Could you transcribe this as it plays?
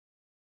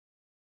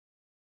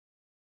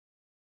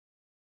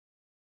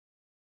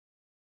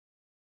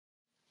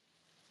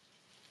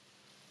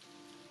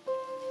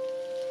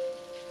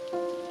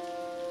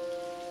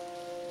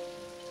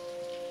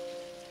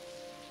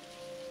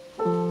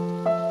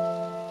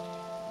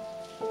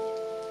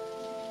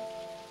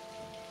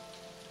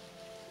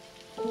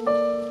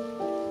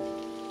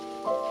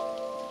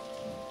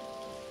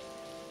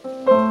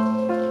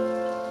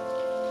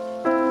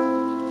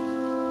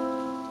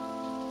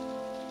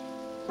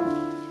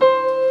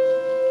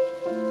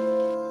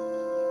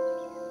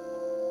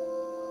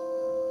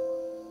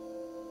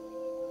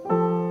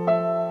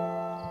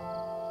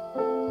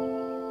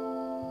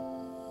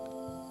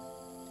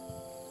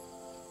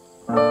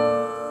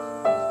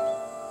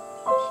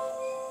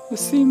The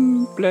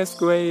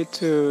simplest way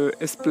to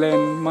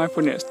explain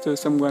mindfulness to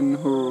someone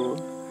who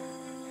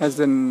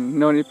hasn't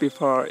known it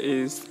before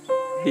is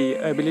the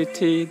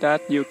ability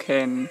that you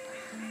can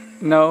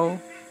know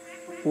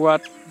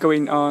what's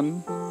going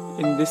on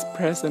in this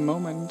present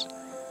moment.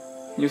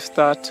 You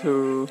start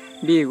to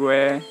be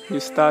aware, you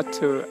start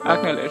to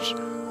acknowledge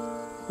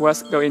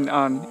what's going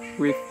on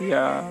with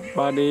your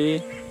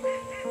body,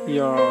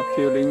 your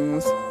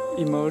feelings,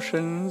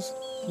 emotions,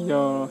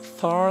 your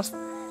thoughts,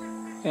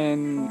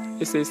 and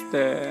this is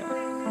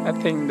I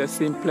think the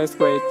simplest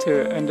way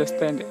to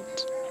understand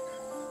it.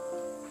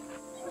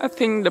 I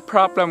think the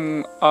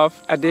problem of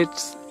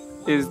addicts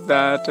is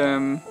that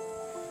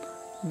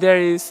there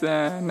is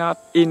not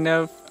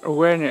enough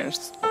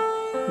awareness,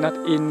 not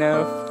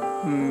enough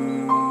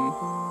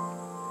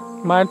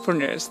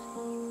mindfulness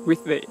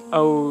with the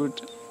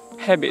old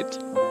habit.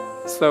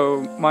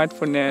 So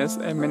mindfulness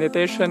and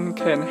meditation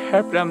can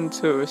help them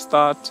to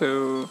start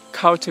to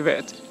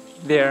cultivate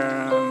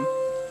their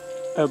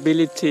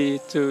ability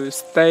to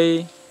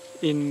stay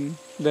in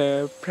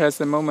the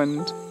present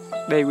moment.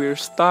 They will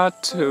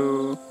start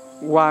to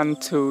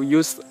want to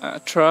use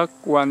a drug,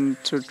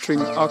 want to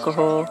drink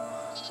alcohol.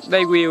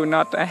 They will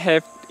not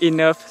have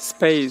enough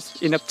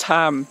space, enough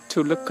time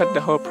to look at the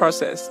whole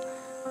process.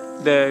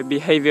 The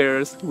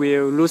behaviors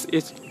will lose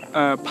its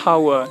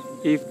power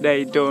if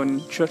they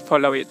don't just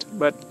follow it,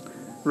 but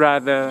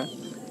rather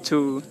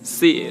to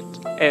see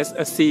it as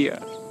a seer.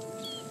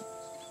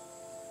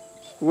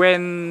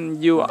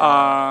 When you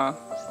are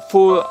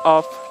full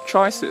of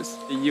choices,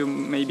 you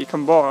may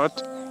become bored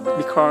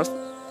because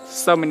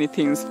so many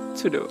things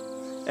to do,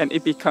 and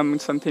it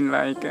becomes something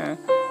like,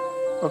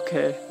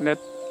 okay,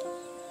 let's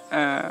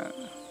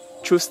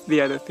choose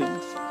the other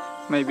things.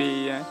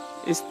 Maybe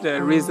it's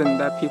the reason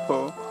that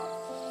people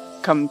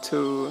come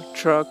to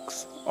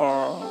drugs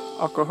or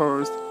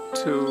alcohols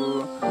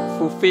to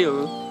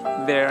fulfill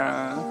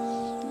their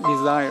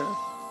desire.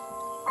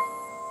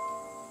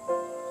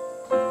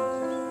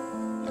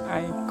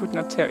 I could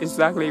not tell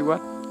exactly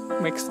what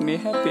makes me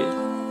happy.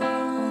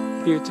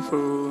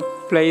 Beautiful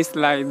place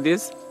like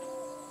this,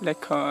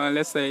 like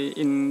let's say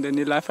in the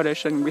Nilai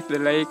Foundation with the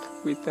lake,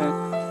 with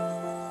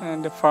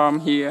the farm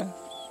here.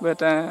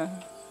 But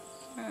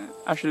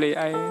actually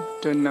I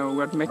don't know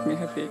what makes me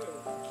happy.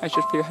 I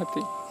should feel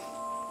happy.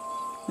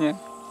 Yeah.